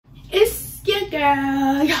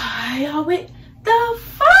girl, y'all with the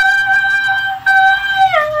fire.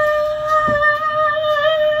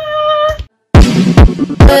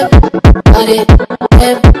 Got it,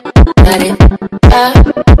 got it,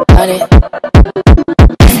 got it.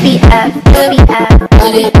 SBF,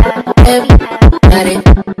 got it, got it.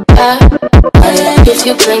 If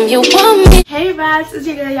you bring you want me. Hey Rags, it's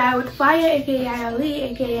your girl Yaya with the fire, aka Yaya Lee,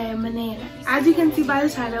 aka Banana. As you can see by the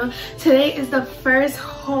title, today is the first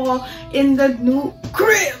haul in the new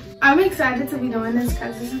crib. I'm excited to be doing this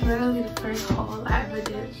because this is literally the first haul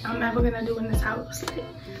I'm ever gonna do in this house. Like,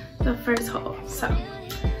 the first haul. So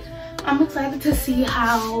I'm excited to see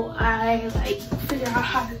how I figure out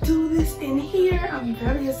how to do this in here. I'm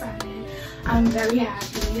very excited. I'm very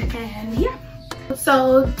happy, and yeah.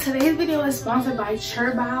 So today's video is sponsored by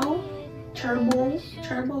Cherbow.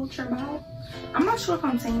 I'm not sure if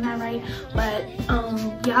I'm saying that right, but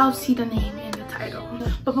y'all see the name in the title.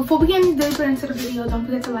 But before we get deeper into the video, don't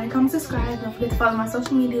forget to like, comment, subscribe. Don't forget to follow my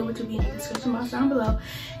social media, which will be in the description box down below.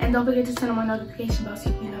 And don't forget to turn on my notification bell so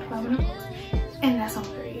you can be notified when I post. And that's on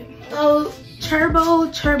period. So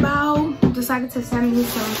Cherbow decided to send me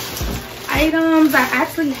some items. I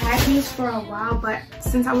actually had these for a while, but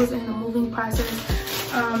since I was in the moving process,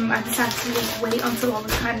 I decided to just wait until I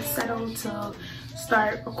was kind of settled to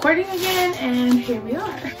start recording again, and here we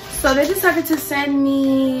are. So they decided to send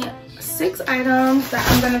me 6 items that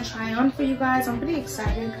I'm gonna try on for you guys. I'm pretty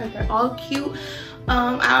excited because they're all cute.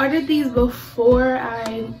 I ordered these before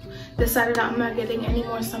I decided I'm not getting any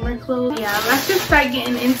more summer clothes. Yeah, let's just start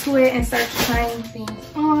getting into it and start trying things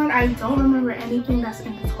on. I don't remember anything that's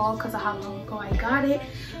in this haul because of how long ago I got it,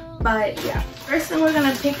 but yeah. First thing we're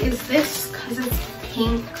gonna pick is this because it's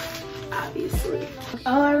pink, obviously.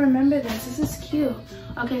 Oh, I remember this. This is cute.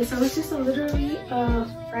 Okay, so it's just literally a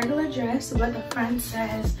regular dress, but the front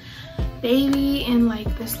says baby in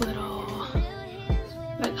like this little,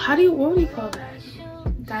 like, what do you call that?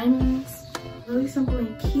 Diamonds. Really simple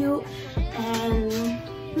and cute, and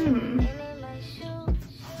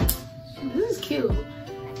this is cute.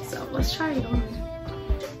 So let's try it on.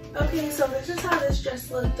 Okay, so this is how this dress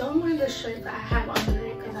looks. Don't mind the shirt that I have under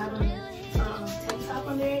it because I have a tank top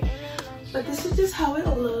under it, but this is just how it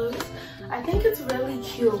looks. I think it's really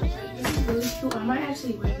cute. Like, this is really cute. I might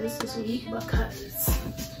actually wear this week because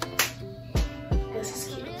this is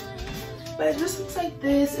cute. But it just looks like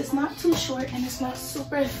this. It's not too short and it's not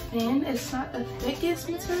super thin. It's not the thickest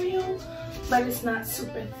material, but it's not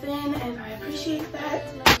super thin, and I appreciate that.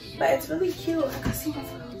 But it's really cute. I can see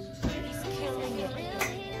myself.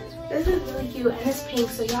 This is really cute, and it's pink,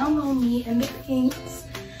 so y'all know me and the pinks.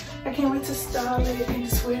 I can't wait to style it and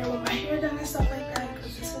just wear it with my hair done and stuff like that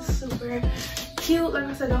because this is super cute. Like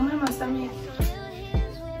I said, don't mind my stomach.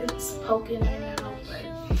 It's poking right now, but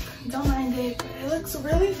don't mind it. It looks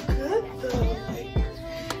really good though, like,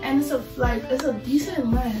 and it's a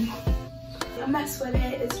decent length. I mess with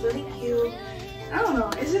it. It's really cute. I don't know,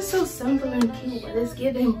 it's just so simple and cute, but it's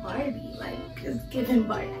giving Barbie. Like, it's giving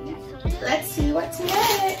Barbie. Let's see what's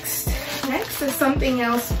next. Next is something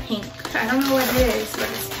else pink. I don't know what it is, but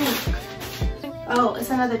it's pink. Oh, it's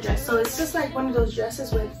another dress. So it's just like one of those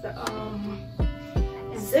dresses with the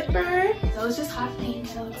zipper. So it's just hot pink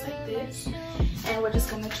and it looks like this. And we're just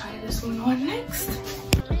gonna try this one on next.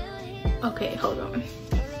 Okay, hold on.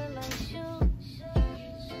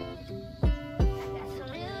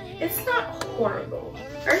 It's not horrible.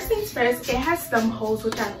 First things first, it has some holes,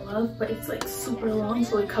 which I love, but it's like super long,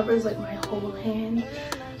 so it covers like my whole hand.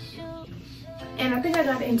 And I think I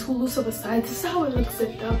got it in too loose of a size. This is how it looks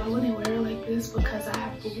zipped up. I wouldn't wear it like this because I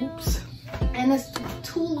have boobs. And it's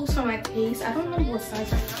too loose for my taste. I don't remember what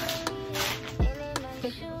size I got.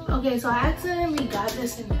 Okay, so I accidentally got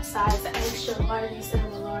this in the size extra large instead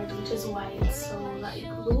of a large, which is why it's so like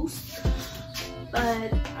loose.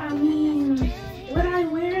 But I mean, would I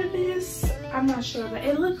wear this? I'm not sure, but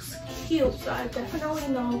it looks cute, so I definitely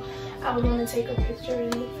know I would want to take a picture in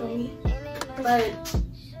it for me. But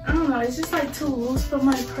I don't know, it's just like too loose for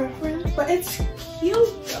my preference, but it's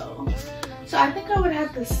cute though. So I think I would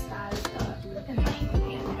have to style it up in my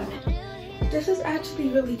hand. This is actually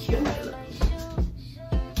really cute. Like,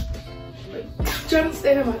 I'm trying to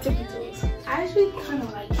stand on my tippy toes. I actually kind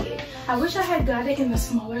of like it. I wish I had got it in the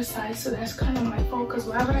smaller size, so that's kind of my fault, because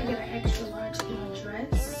why would I get an extra large in a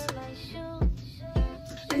dress?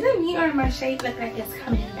 Is it me or my shape look like it's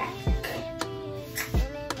coming back?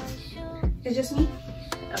 It's just me?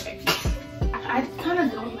 Okay. I kind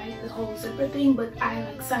of don't like the whole zipper thing, but I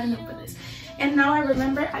like signed up for this. And now I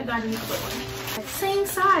remember I got another one. Same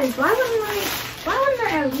size. Why wouldn't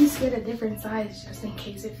I at least get a different size just in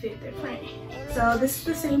case it fit different? So this is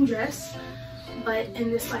the same dress, but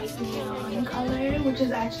in this like neon color, which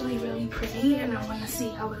is actually really pretty, and I want to see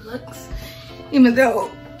how it looks, even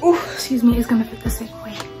though, oh, excuse me, it's gonna fit the same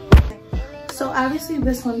way. So obviously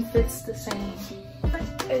this one fits the same.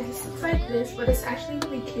 It just looks like this, but it's actually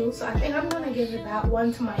really cute. So I think I'm gonna give it that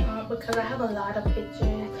one to my aunt because I have a lot of pictures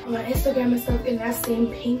on my Instagram and stuff in that same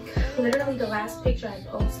pink. Literally the last picture I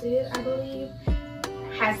posted, I believe,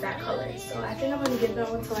 has that color. So I think I'm gonna give that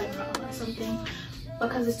one to like my aunt or something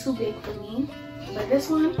because it's too big for me. But this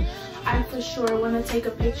one, I for sure want to take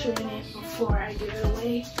a picture in it before I give it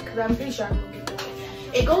away because I'm pretty sure I will give it away.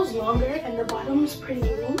 It goes longer and the bottom is pretty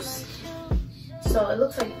loose, so it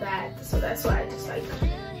looks like that. So that's why I just like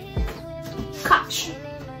catch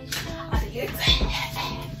out of it.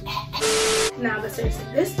 Now, but seriously,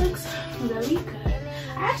 this looks really good.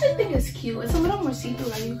 I actually think it's cute. It's a little more see-through.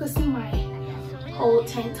 Like you can see my whole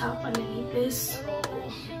tank top underneath this. So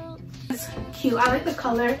it's cute. I like the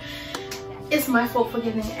color. It's my fault for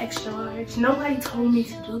getting extra large. Nobody told me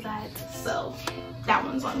to do that, so that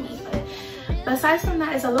one's on me. But besides from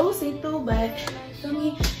that, it's a little see-through, but feel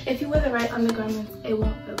me, if you wear the right undergarments, it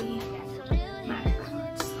won't really matter that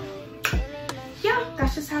much. So yeah,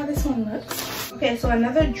 that's just how this one looks. Okay, so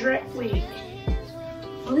another dress. Wait,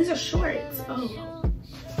 oh, these are shorts. Oh,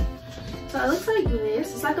 so it looks like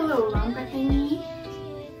this. It's like a little romper thingy.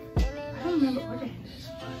 I don't remember ordering this,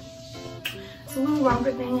 but it's a little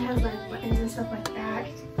romper thing. It has like buttons and stuff like that,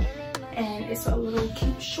 and it's a little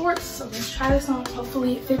cute shorts. So let's try this on.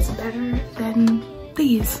 Hopefully it fits better than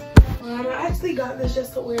these. I actually got this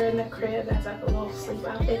just to wear in the crib as like a little sleep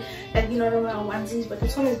outfit, like, you know, the little onesies, but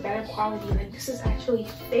this one is better quality. Like this is actually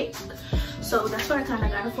thick, so that's what I kind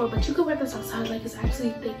of got it for. But you could wear this outside. Like it's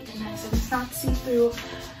actually thick and nice, and it's not see-through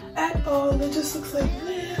at all. It just looks like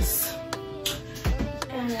this,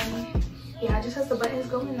 and yeah, it just has the buttons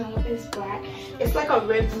going up. It's black. It's like a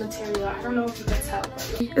ribbed material. I don't know if you can tell,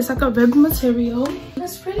 but it's like a ribbed material.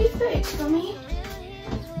 It's pretty thick for me.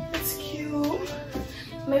 It's cute.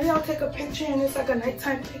 Maybe I'll take a picture and it's like a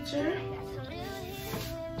nighttime picture.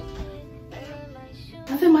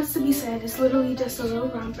 Nothing much to be said. It's literally just a little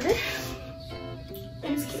romper.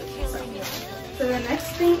 It's cute. So the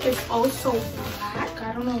next thing is also black.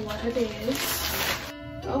 I don't know what it is.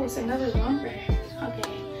 Oh, it's another romper.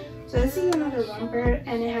 Okay. So this is another romper,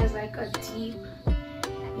 and it has like a deep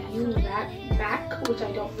U back, which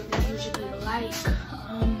I don't really usually like.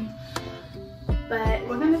 But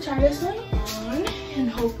we're gonna try this one on, and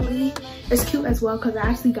hopefully it's cute as well because I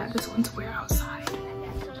actually got this one to wear outside.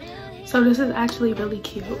 So this is actually really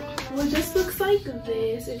cute. Well, it just looks like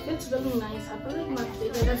this. It fits really nice. I feel like my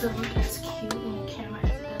figure doesn't look as cute in the camera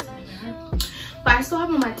as it does in the mirror. But I still have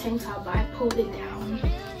on my tank top, but I pulled it down.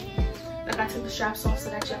 Like I took the straps off so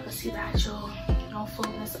that y'all can see the actual, you know,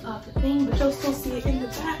 fullness of the thing, but you'll still see it in the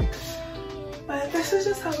back. But this is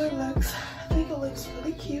just how it looks. I think it looks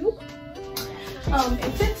really cute.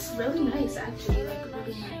 It fits really nice actually, like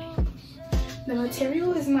really nice. The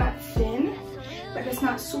material is not thin, but it's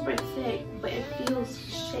not super thick, but it feels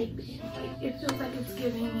shapy. Like it feels like it's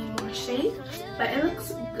giving me more shape, but it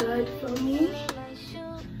looks good for me.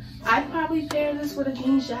 I'd probably pair this with a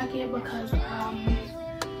jeans jacket because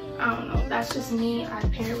I don't know, that's just me.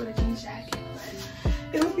 I'd pair it with a jeans jacket,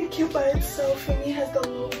 but it would be cute by itself. For me, it has the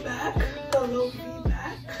low back, the low V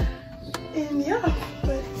back, and yeah,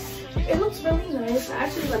 but it looks really nice. I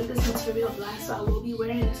actually like this material black, so I will be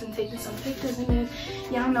wearing this and taking some pictures. And then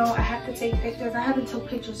y'all know I have to take pictures. I haven't took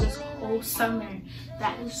pictures this whole summer.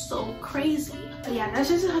 That is so crazy. But yeah, that's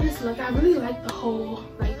just how this looks. I really like the whole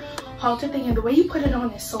like halter thing, and the way you put it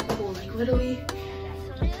on is so cool. Like literally,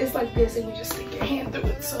 it's like this, and you just stick your hand through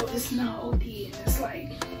it, so it's not OD, and it's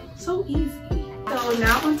like so easy. So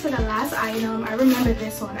now onto the last item. I remember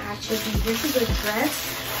this one actually. This is a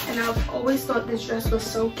dress. And I've always thought this dress was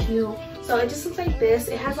so cute. So it just looks like this.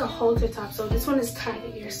 It has a halter top, so this one is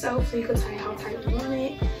tied yourself, so you can tie how tight you want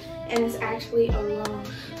it. And it's actually a long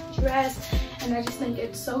dress, and I just think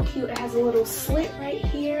it's so cute. It has a little slit right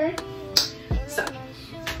here. So,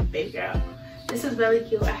 baby girl, this is really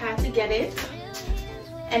cute. I had to get it,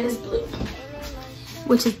 and it's blue,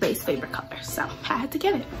 which is Bae's favorite color, so I had to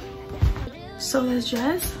get it. So this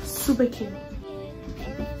dress, super cute.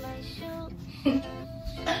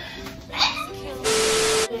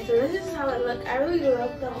 So this is how it looks. I really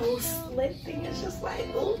love the whole slit thing. It's just like,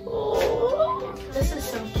 ooh, this is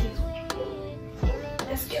so cute.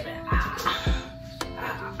 Let's give it. I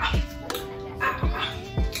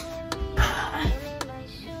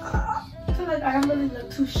feel like I don't really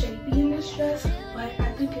look too shapy in this dress, but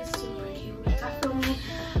I think it's super cute. I feel me.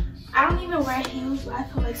 I don't even wear heels, but I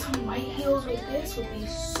feel like some white heels with this would be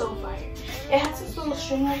so fire. It has this little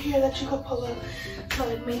string right here that you could pull up to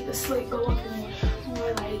like make the slit go up and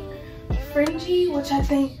more like fringy, which I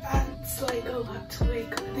think that's like a lot to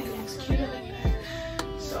like, I think it looks cuter like that.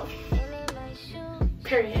 So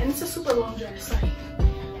period. And it's a super long dress. Like,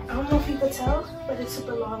 I don't know if you could tell, but it's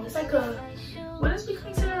super long. It's like a, what does we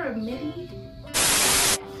consider a midi?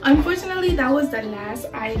 Unfortunately, that was the last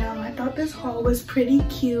item. I thought this haul was pretty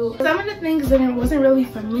cute. Some of the things wasn't really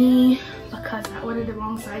for me because I ordered the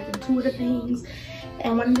wrong size in 2 of the things,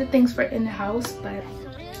 and one of the things for in the house. But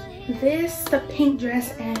this, the pink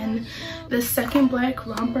dress, and the second black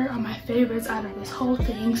romper are my favorites out of this whole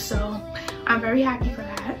thing, so I'm very happy for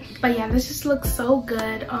that. But yeah, this just looks so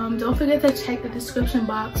good. Don't forget to check the description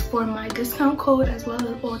box for my discount code, as well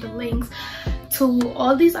as all the links to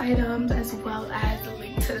all these items, as well as the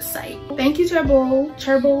link to the site. Thank you, Cherbow.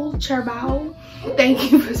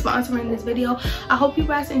 Thank you for sponsoring this video. I hope you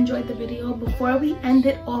guys enjoyed the video. Before we end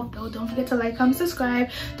it off though, don't forget to like, comment, subscribe.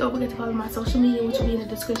 Don't forget to follow my social media, which will be in the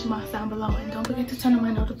description box down below. And don't forget to turn on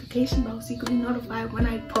my notification bell so you can be notified when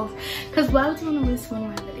I post, because why would you want to miss one of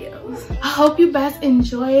my videos? I hope you guys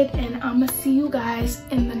enjoyed, and I'm gonna see you guys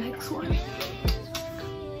in the next one.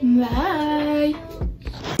 Bye.